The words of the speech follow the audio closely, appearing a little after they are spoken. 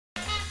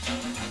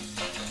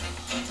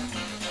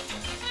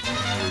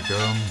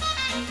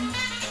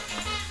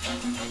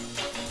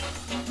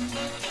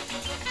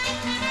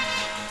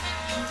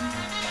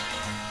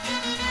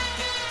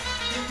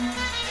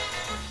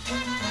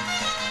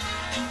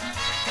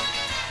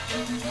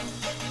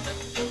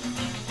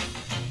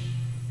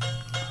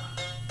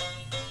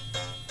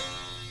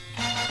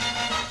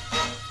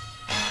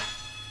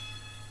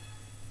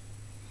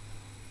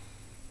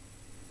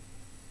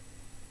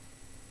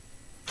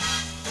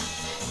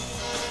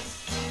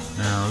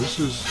Now this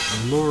is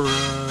Laura,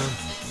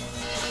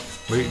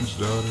 Layton's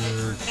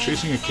daughter,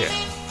 chasing a cat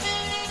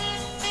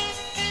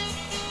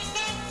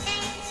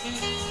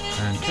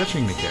and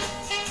catching the cat.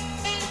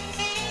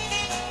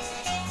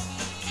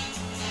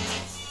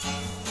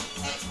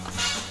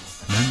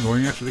 And then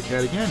going after the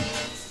cat again.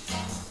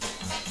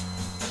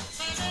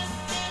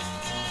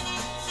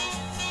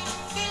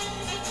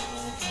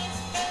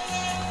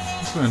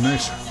 This is a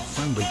nice,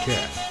 friendly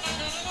cat.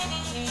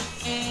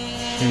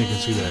 And you can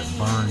see that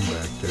barn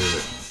back there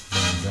that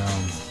burned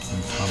down in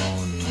the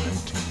tunnel in the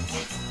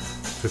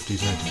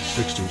 1950s,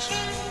 1960s.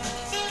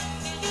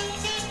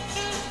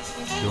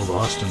 The old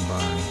Austin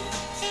barn.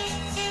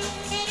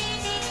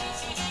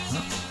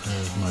 Oh,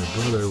 there's my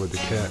brother with the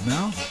cat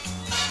now.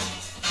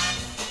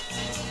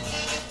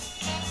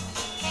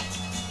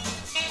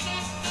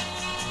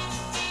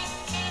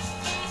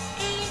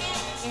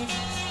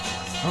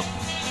 Oh,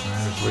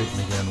 there's Layton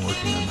again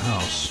working on the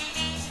house.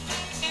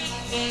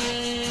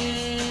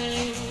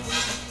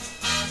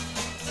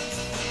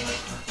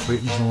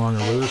 Layton's no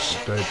longer with us,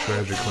 died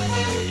tragically in a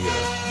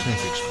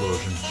tank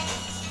explosion.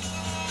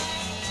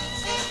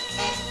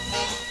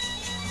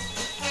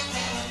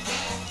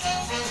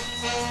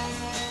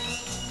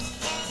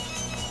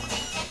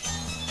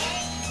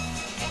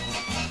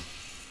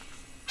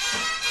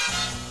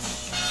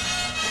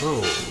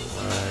 Oh,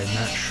 I'm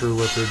not sure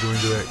what they're doing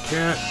to that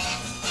cat.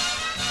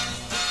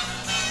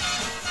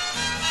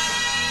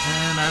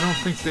 And I don't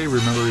think they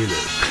remember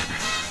either.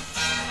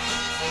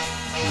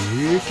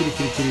 Kitty,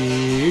 kitty,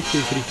 kitty,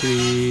 kitty, kitty,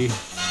 kitty.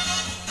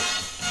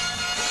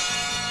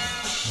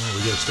 Oh, we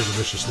gotta stick with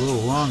this just a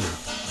little longer.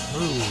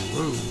 Whoa,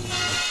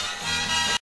 whoa.